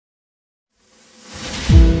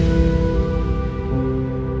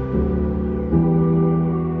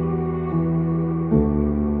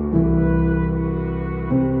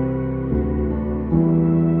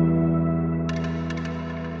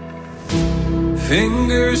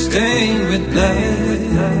Fingers stained with blood,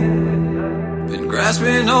 been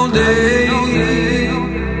grasping all day,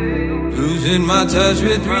 losing my touch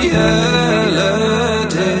with reality.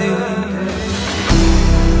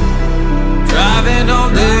 Driving all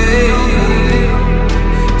day,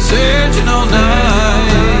 searching all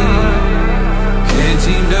night, can't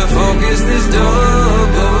seem to focus this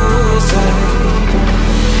double sight.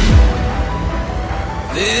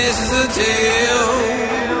 This is a tale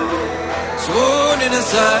sworn in a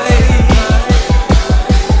sight,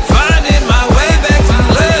 finding my way back to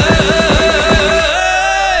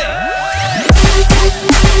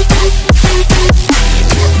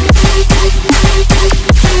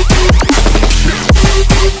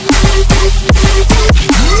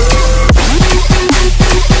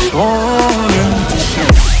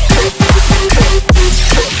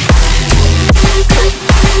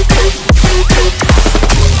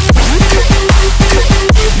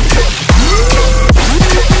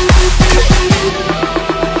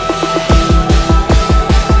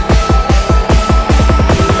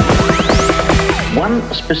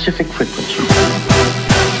specific frequency.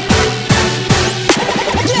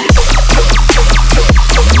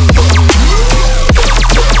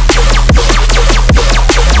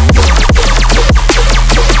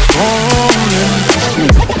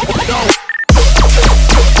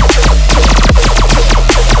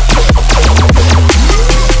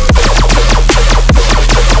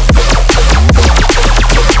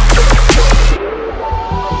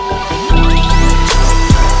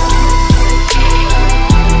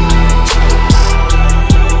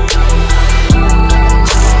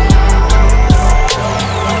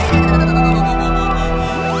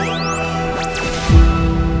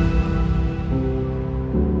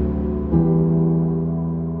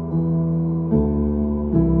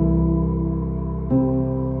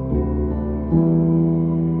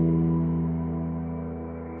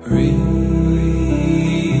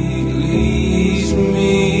 Release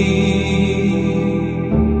me,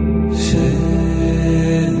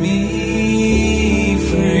 set me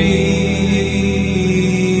free.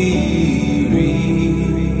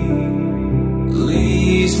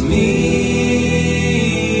 Release me,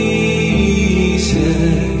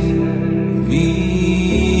 set me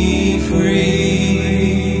free.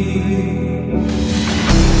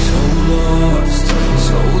 So lost,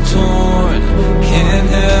 so torn, can't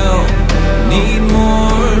help, need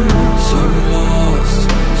more. So lost,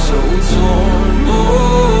 so torn, oh.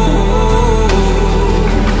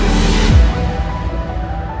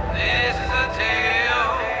 This is a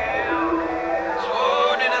tale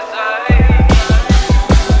sworn in a sight,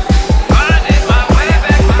 finding my way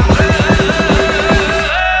back to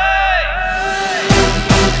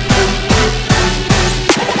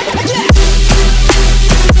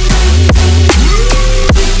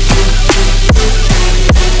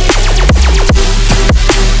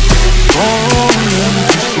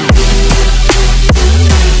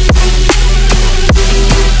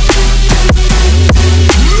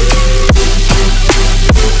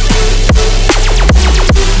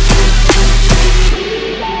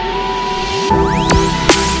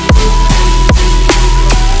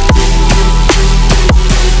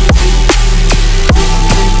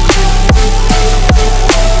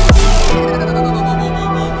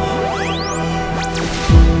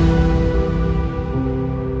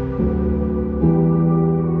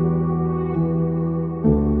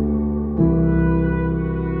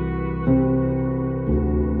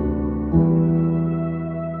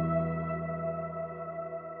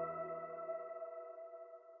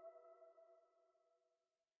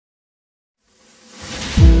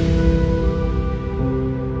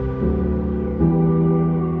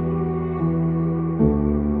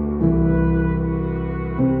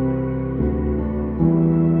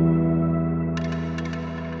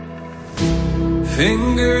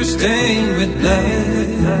fingers stained with blood,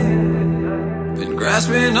 been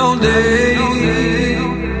grasping all day,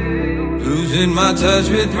 losing my touch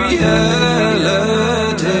with reality.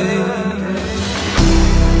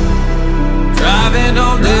 Driving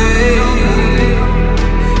all day,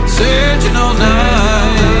 searching all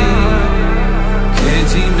night, can't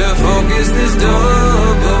seem to focus this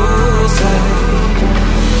double sight.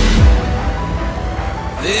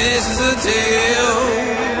 This is a tale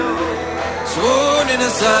sworn in a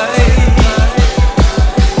sight,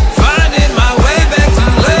 finding my way back to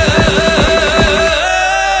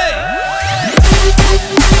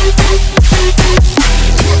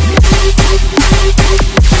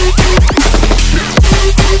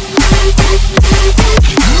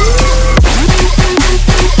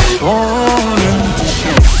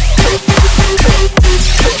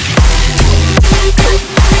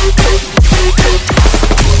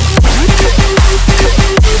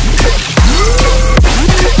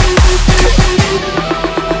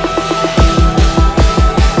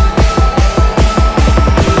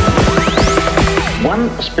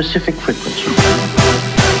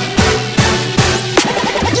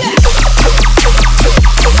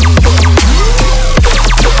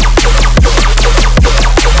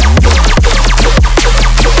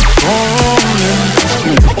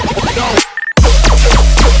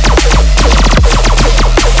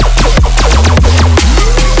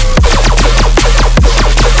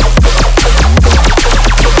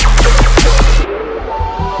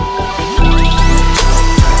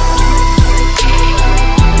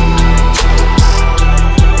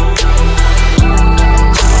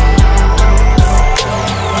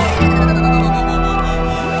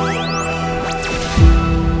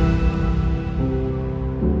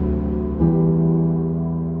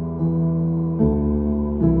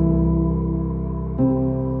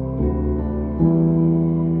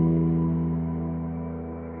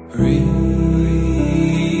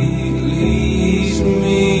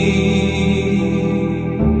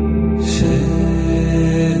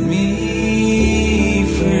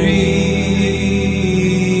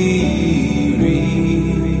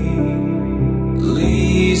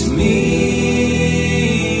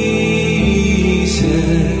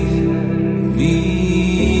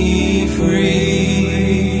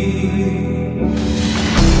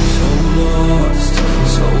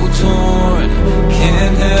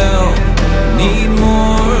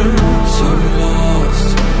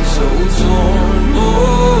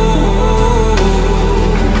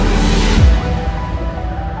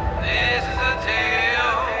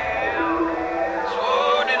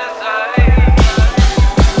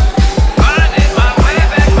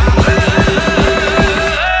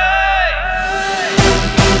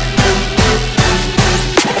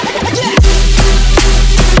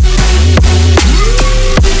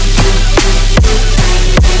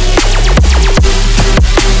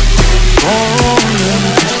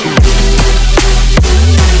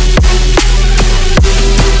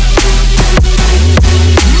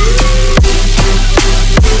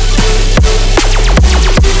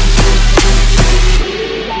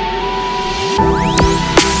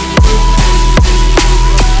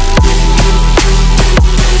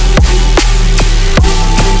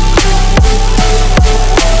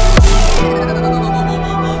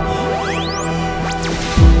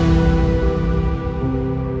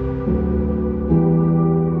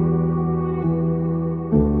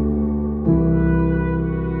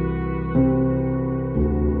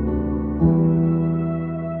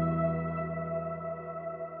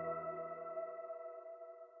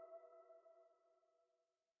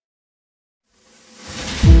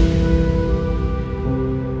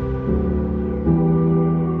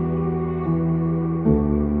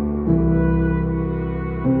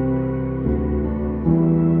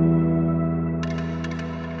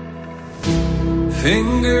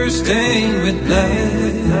Fingers stained with blood,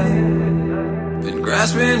 been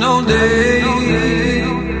grasping all day,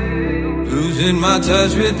 losing my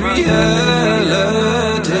touch with reality.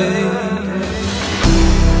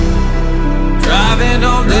 Driving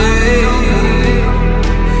all day,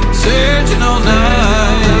 searching all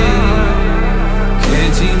night,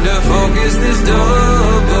 can't seem to focus this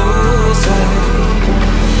double sight.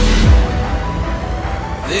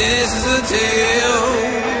 This is a tale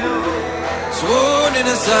sworn in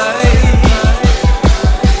a sight,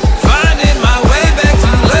 finding my way back to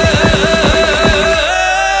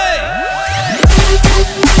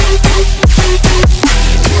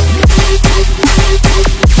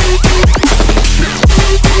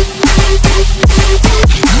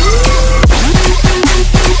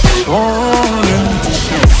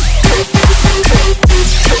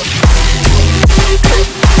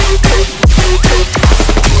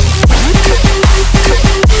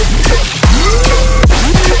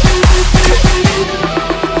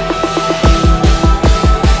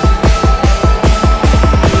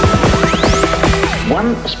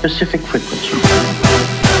specific frequency.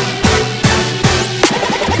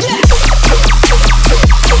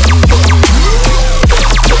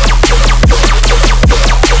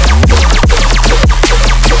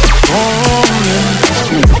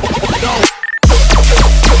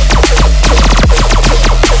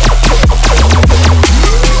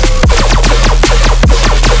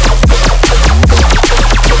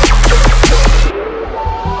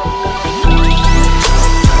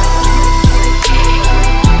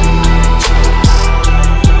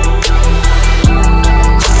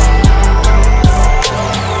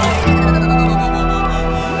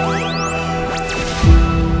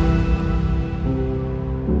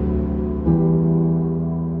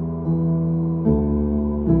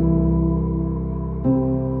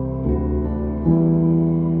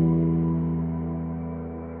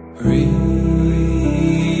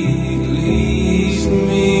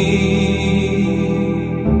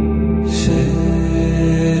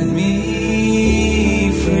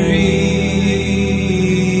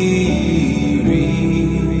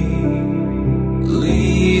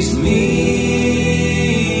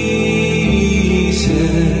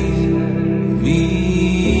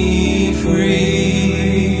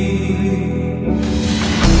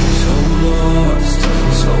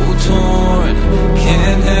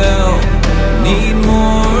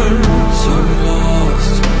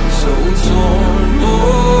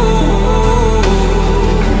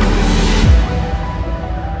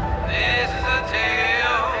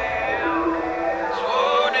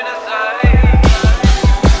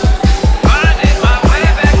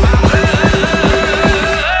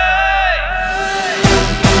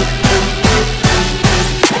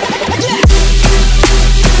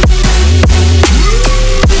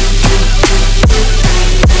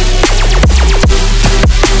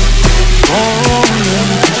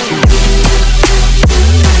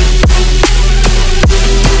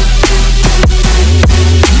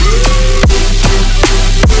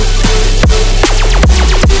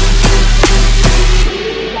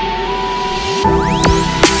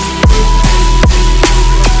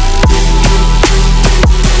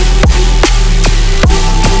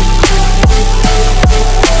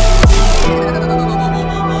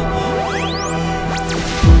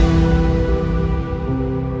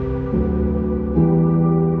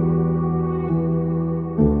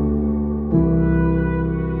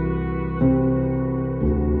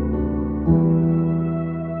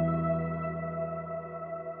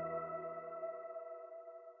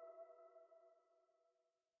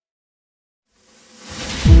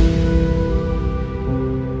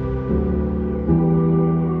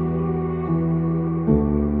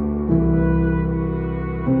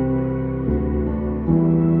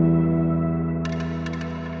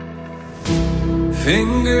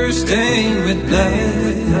 Fingers stained with blood,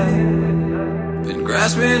 been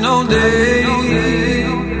grasping all day,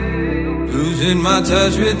 losing my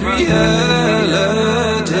touch with reality.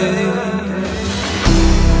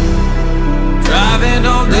 Driving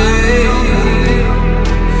all day,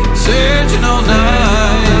 searching all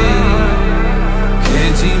night,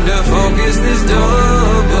 can't seem to focus this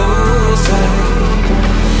double sight.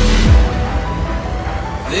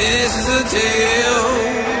 This is a tale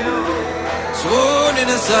sworn in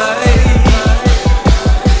a sight,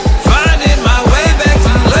 finding my way back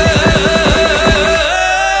to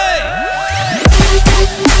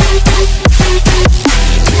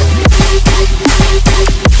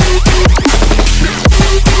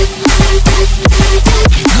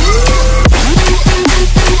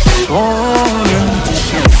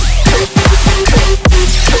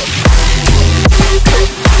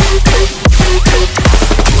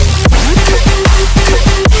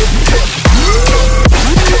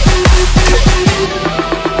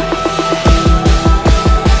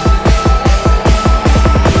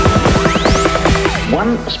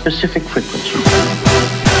specific frequency.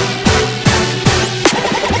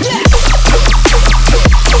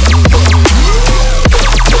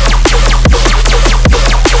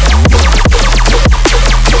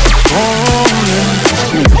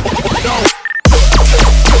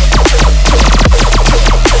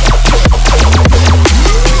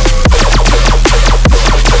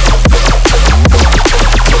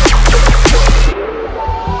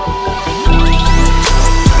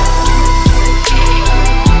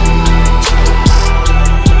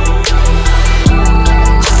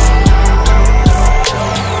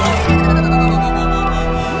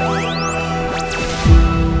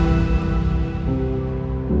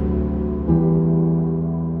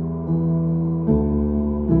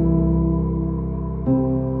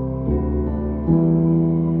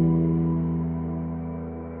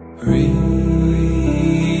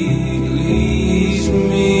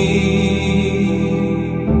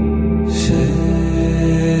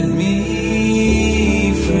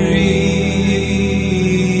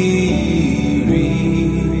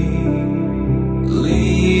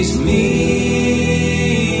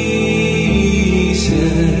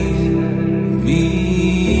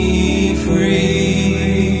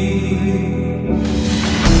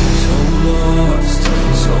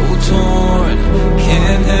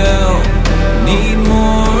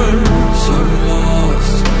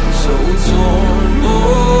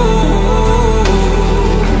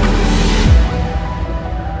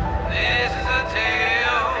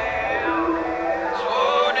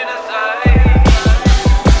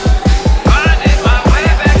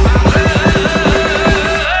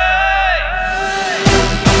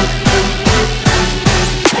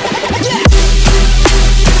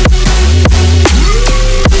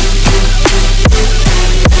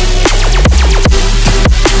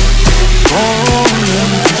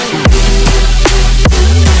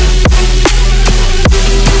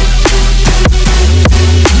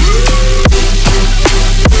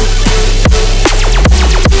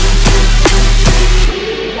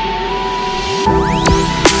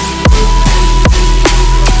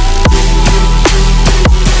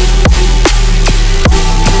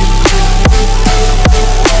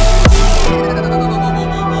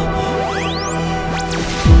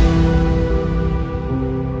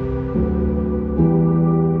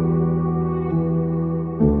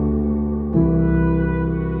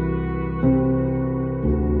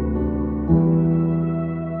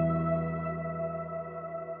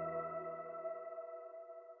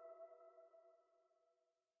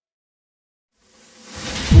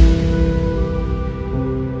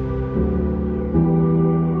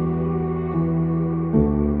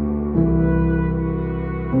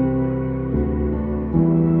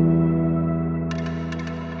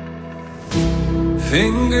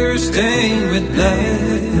 Fingers stained with blood,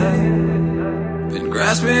 been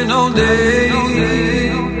grasping all day,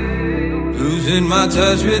 losing my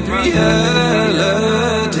touch with reality.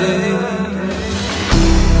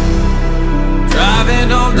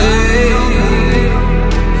 Driving all day,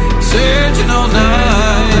 searching all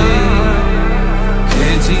night,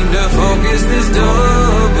 can't seem to focus this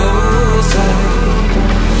double sight.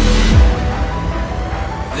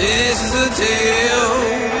 This is a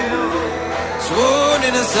tale sworn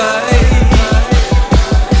in a sight,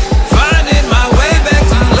 finding my way back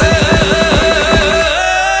to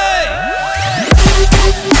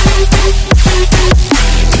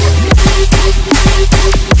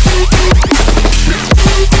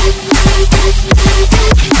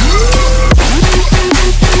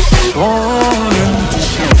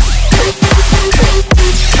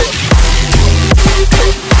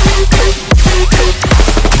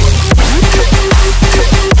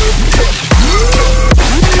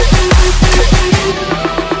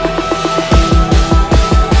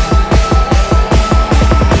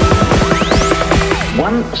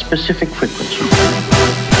Specific frequency.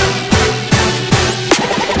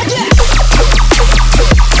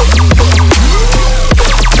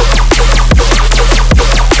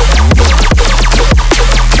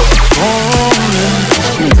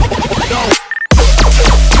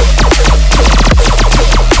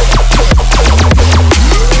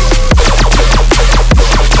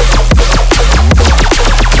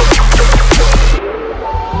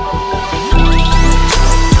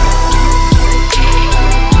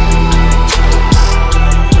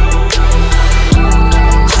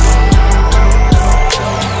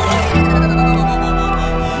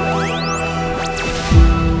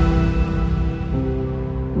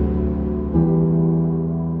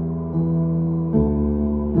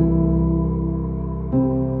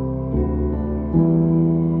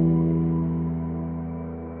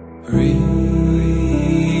 breathe.